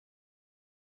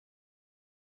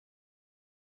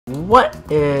What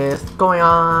is going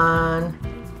on,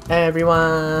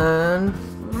 everyone?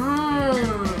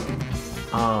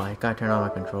 Oh, I gotta turn on my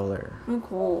controller.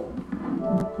 Cool.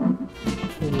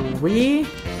 We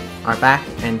are back,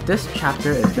 and this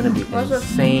chapter is gonna be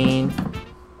insane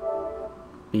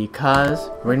because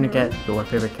we're gonna get your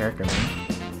favorite character, man.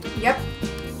 Yep.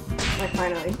 Like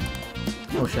finally.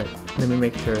 Oh shit! Let me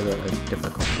make sure that it's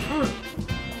difficult.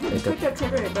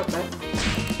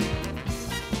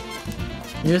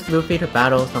 Use Luffy to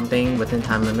battle something within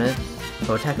time limit.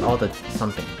 Protect all the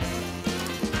something.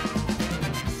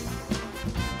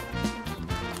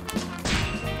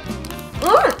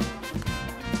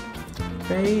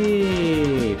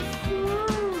 Great.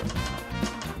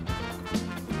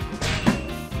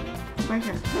 Right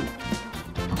here.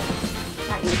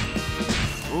 Got you.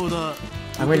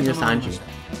 I'm gonna use Sanji.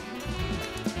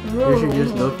 You should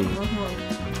use Luffy.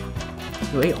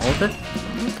 You ate all of it?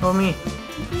 Tell me.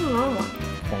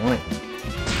 Fine.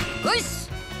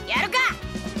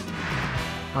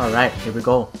 Alright, here we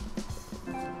go.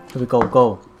 Here we go,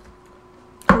 go.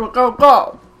 Here we go,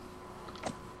 go.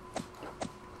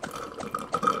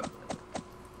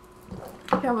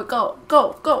 Here we go,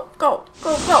 go, go, go,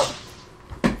 go, go.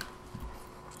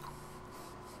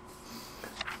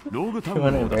 You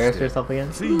wanna embarrass yourself again?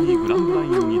 Boom,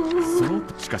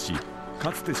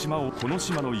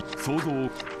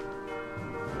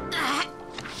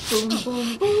 boom.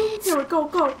 Here we go,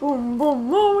 go. Boom, boom,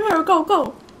 boom. Here we go,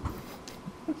 go.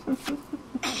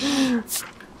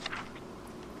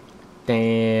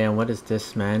 Damn, what is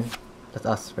this, man? That's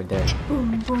us right there.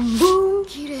 Boom, boom, boom.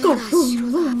 Go,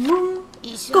 boom, boom, boom.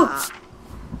 Go.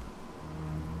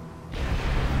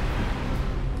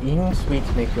 Eating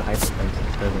sweets makes you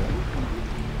hypersensitive, doesn't it?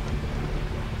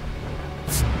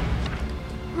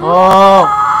 Oh!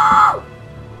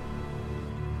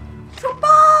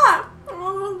 Chopper!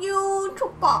 Oh, you,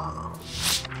 Chopper.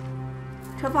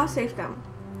 Chopper saves them.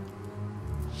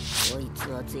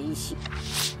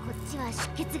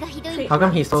 How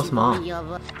come he's so small?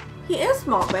 He is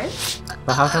small, babe.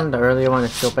 But how come the earlier one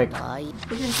is still big? He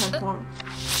can transform.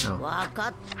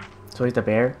 Oh. So he's the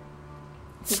bear?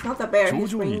 He's not the bear,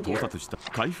 he's reindeer.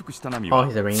 Oh,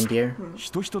 he's a reindeer?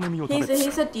 He's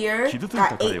a deer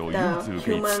that ate the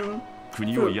human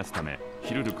fruit.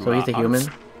 So he's a human?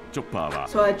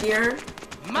 So a deer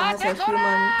has a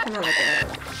human, kind of like a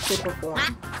super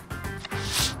form.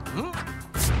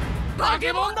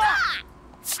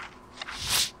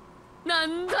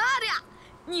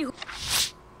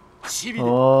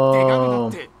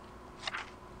 Oh.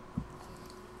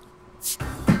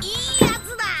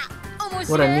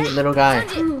 What a neat little guy.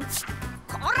 What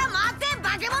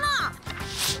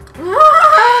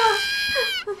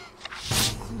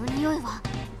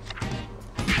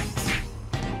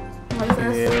is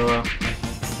this? Ew.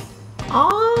 Oh.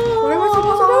 What am I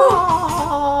supposed to do?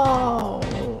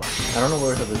 I don't know what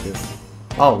we're supposed to do.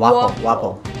 Oh, Wappo, Wappo.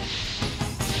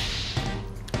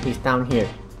 He's down here.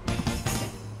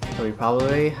 So we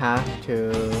probably have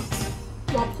to...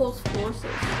 Wapple's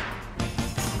forces.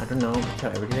 I don't know,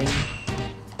 kill everything.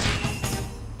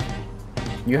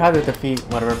 You have to defeat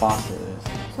whatever boss it is.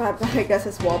 So I guess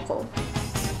it's Wapple.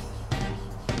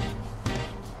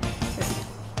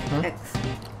 Huh? X.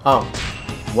 Oh.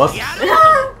 Whoops.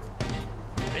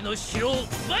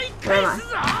 Where am I?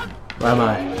 Where am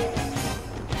I?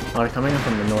 Oh, they're coming in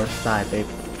from the north side, babe.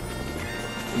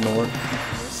 North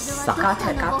side. Got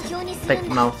it. Big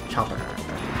mouth chopper.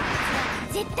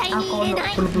 Blub,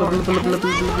 blub, blub, blub, blub, blub,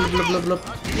 blub, blub, blub.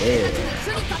 Yeah.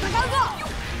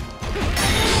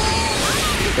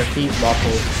 Defeat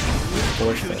Waffle's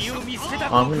forces.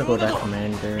 Oh, I'm gonna go that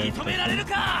commander.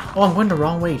 Oh, I'm going the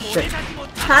wrong way. Shit.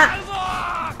 Ha!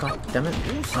 God damn it.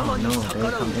 Oh no, they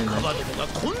come in.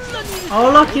 Oh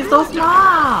look, he's so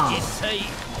small.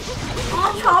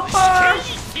 Oh, Chopper!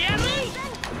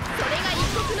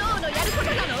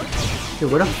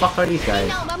 Dude, where the fuck are these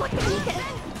guys?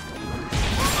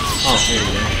 Oh, here we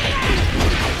go.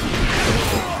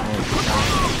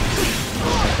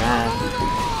 Like that.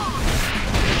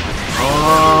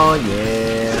 Oh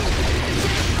yeah.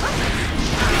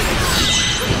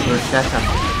 Where's that?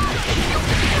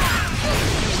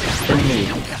 Spin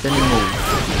move.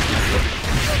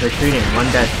 Retreating. One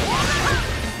dead.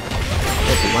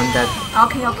 Okay, one dead.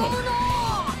 Okay, okay.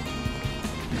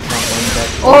 Not one dead.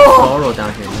 Oh! Sorrow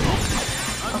down here.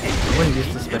 Okay. I'm gonna use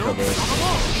the special ability.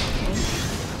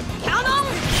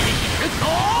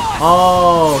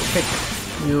 Oh, kick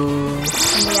you.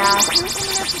 Yeah.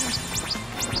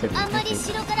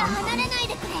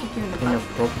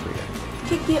 Inappropriate.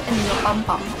 Kick you in your bum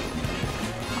bum.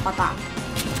 How about that?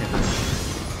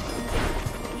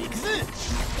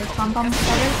 Is Bum Bum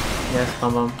better? Yes,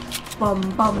 Bum Bum. Bum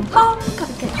Bum Bum.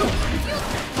 Cupcake.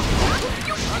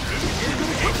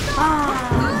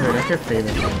 Dude, that's your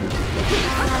favorite song.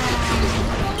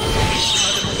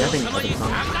 You have any other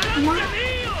songs?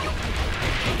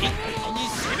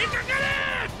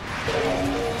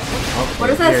 Oh, What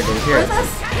is this? What is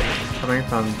this? Coming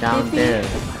from down there.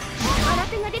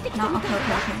 No, okay.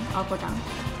 I'll go down.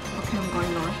 Okay, I'm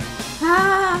going north.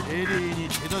 Ah!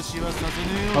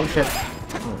 Oh shit.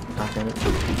 Oh, god damn it.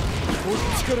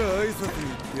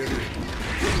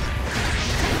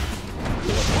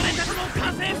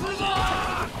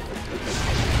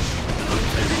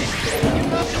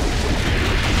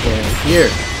 Okay, here.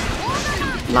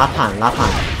 Lapan.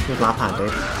 Who's Lapan,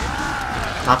 dude?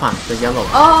 Lapan, the yellow.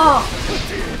 Oh!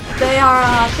 They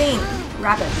are thing.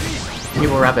 Rabbits.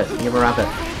 Evil rabbit.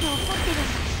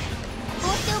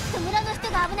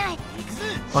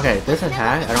 Okay, this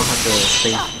attack, I don't have to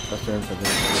face the turn for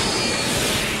this.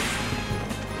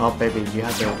 Oh baby, you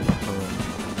have to...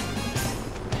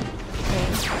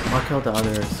 I'll kill the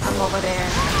others. I'm over there.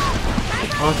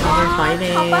 Oh, someone's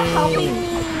fighting! Help me!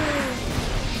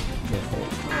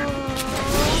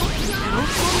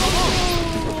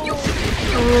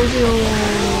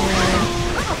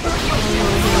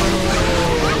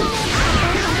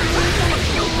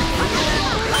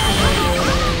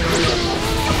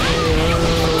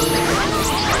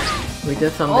 We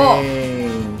did something! I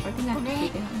think I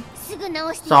defeated him.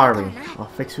 Sorry,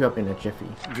 I'll fix you up in a jiffy.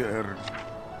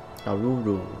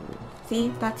 Garuru.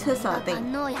 See, that's his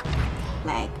thing.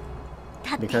 Leg.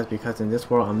 Because in this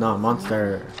world I'm not a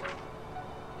monster.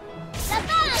 I'm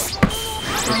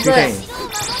Two good. things.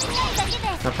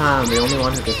 Sometimes the only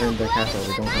one who defends the castle,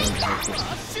 we don't have to help you.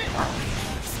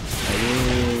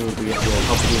 We will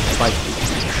help you fight.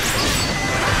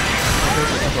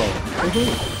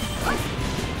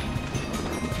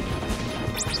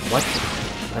 What?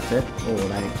 That's it? Oh,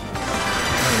 like...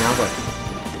 Oh, now what?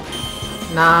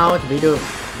 Now what do we do?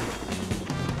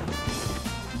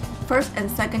 First and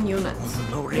second units.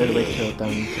 Where wait till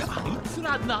them to spawn.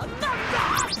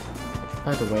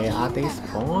 By the way, are they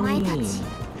spawning?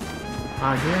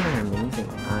 Ah, you're amazing.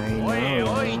 I know, right?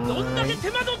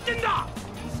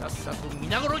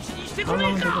 How long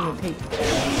is it gonna take?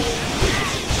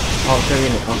 Oh, 30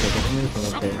 minutes. Okay, they're coming from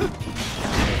up there.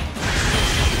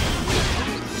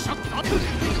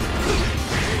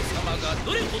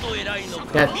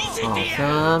 That's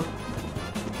awesome.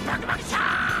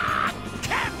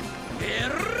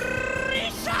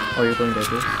 Oh, you're going to do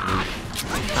this?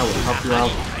 I will help you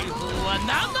out.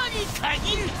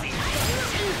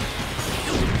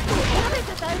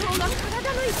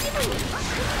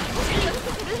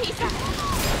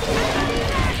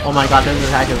 Oh my god, this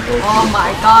attack is broken. Oh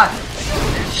my god.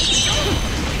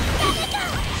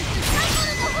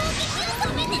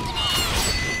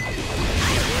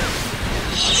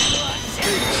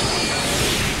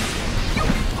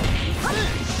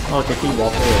 Oh, did he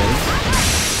walk away?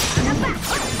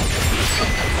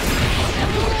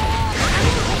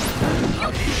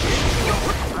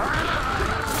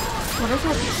 What is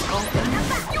that?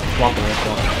 Walk away,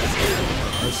 walk away.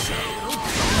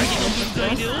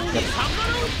 Yep.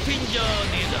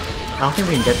 I don't think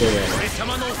we can get there yet.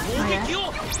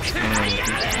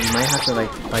 You might have to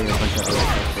like fight a bunch of other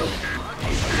stuff first.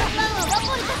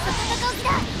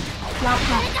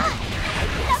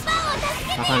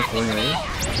 Lapan's going ready?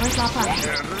 Where's Lapan?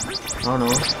 I don't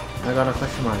know. I got a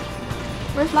question mark.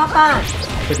 Where's Lapan?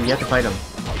 But you have to fight him.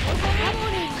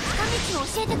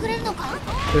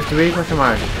 There's 3 question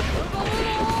marks.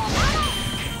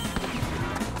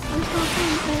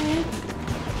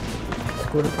 Let's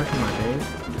go to question mark, Dave.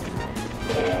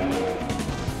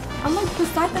 I'm like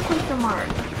beside the question mark.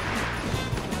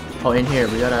 Oh, in here.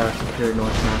 We gotta secure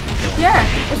North Map. Here!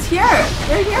 It's here!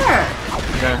 They're here!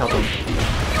 We gotta help him.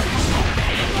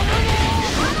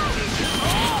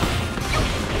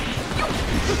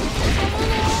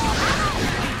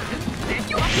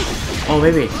 Oh,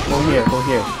 maybe. Go here, go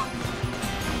here.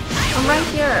 I'm right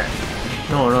here.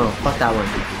 No, fuck that one.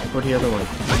 Go to the other one.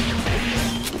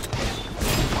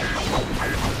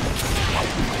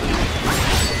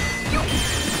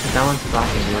 That one's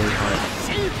blocking really hard.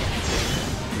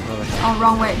 Oh,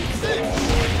 wrong way.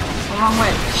 Oh, wrong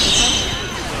way.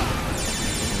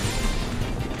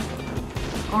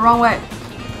 Oh, wrong way.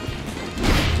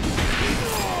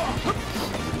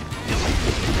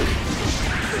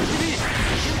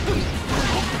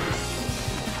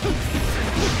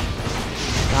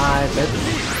 Die, bitch.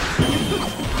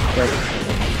 Good.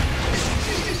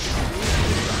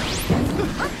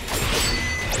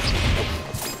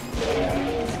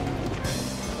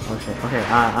 Okay,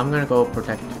 I'm gonna go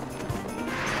protect.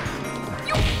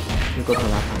 You go to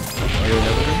Lapan. Are you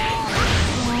level them?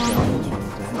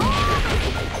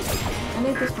 I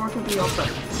need this door to be open.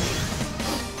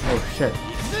 Oh shit.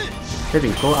 Baby,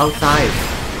 go outside.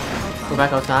 Go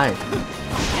back outside.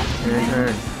 And then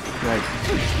turn. Right.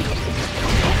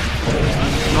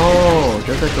 No,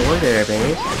 there's a door there,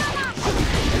 babe.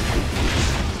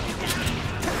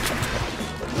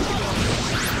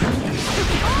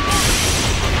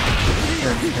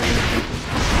 Turn.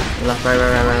 Left, right.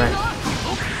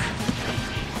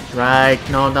 Right.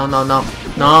 No,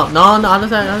 other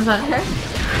side.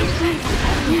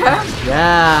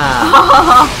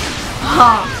 Yeah.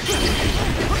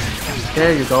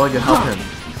 There you go, you help him.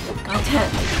 Got it.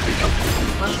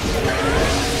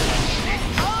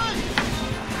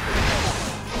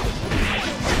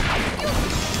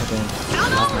 Okay,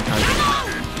 lost my target.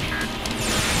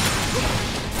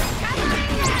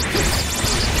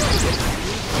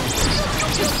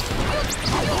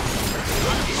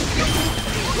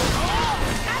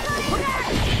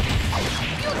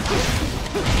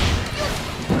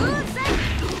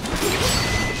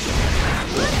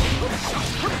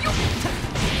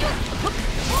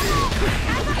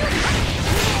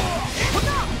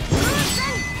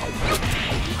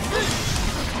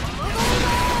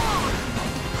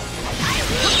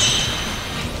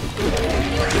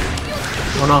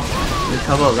 Oh no, in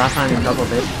trouble, last time in trouble,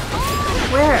 babe.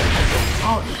 Where?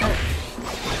 Oh shit.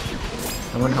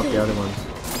 I want to help the other ones.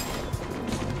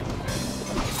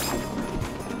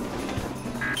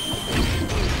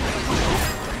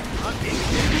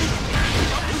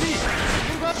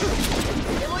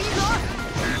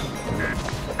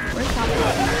 Where's that?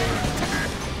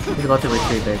 He's about to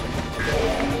retreat, babe. I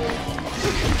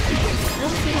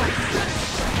don't see that.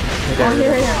 Okay, Oh,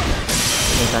 here.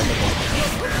 Exactly.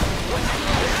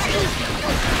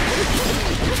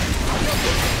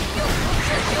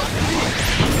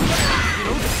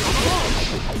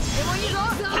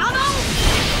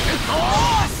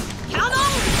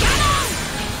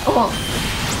 Oh,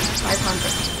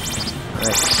 500.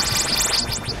 Alright.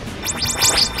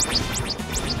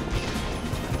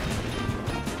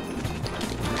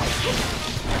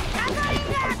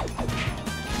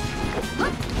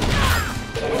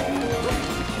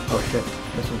 Oh shit,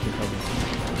 this one's in trouble.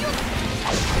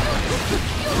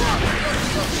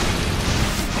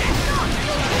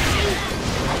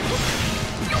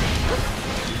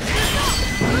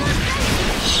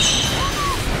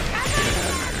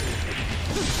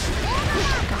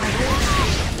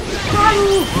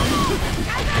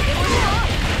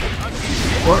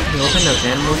 What? You opened the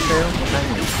animal trail? What's that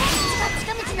mean?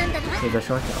 Okay, the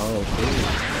short. Oh, cool.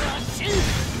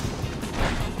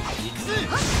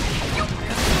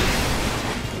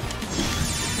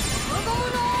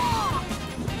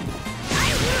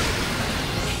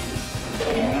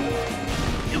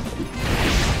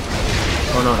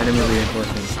 Oh no, enemy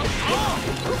reinforcements.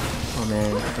 Oh man,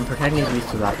 I'm protecting these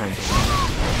two last time.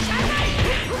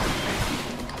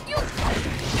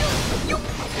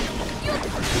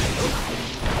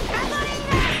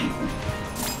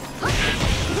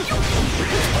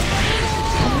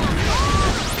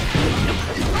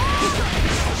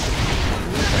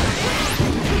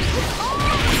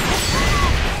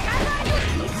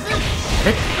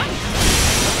 Hit!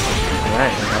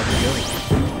 Alright, that's how to do it.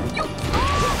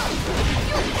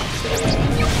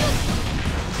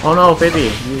 Oh no, baby!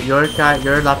 You're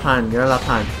Lapan.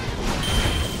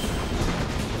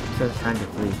 Just trying to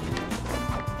flee.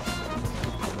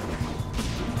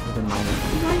 Doesn't mind it.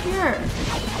 He's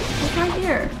right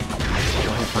here.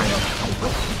 Oh, he's fine.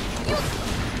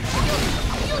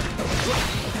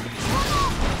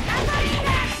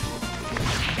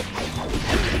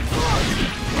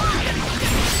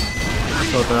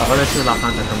 So the other two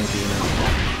Lapans are coming to you now.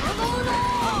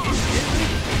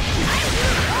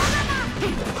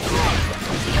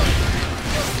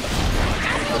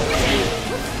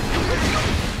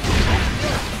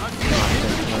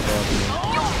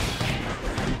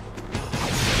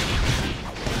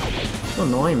 So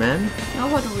annoying, man. Now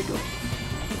what do we do?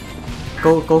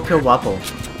 Go kill Waffle.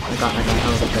 I got out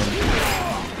of the thing.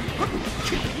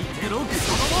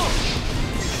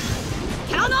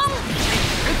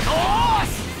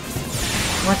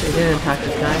 What? It didn't attack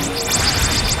this guy?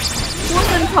 Who's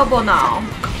in trouble now?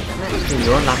 Hey,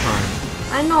 you're Lapan.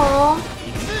 I know.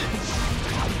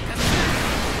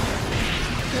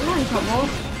 You're not in trouble.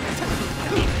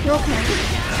 You're okay.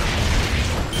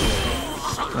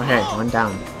 Okay, one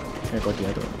down. Gotta go the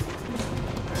other one.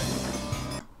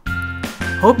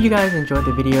 Hope you guys enjoyed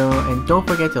the video, and don't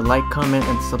forget to like, comment,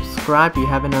 and subscribe if you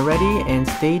haven't already, and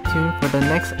stay tuned for the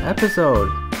next episode.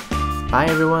 Bye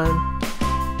everyone!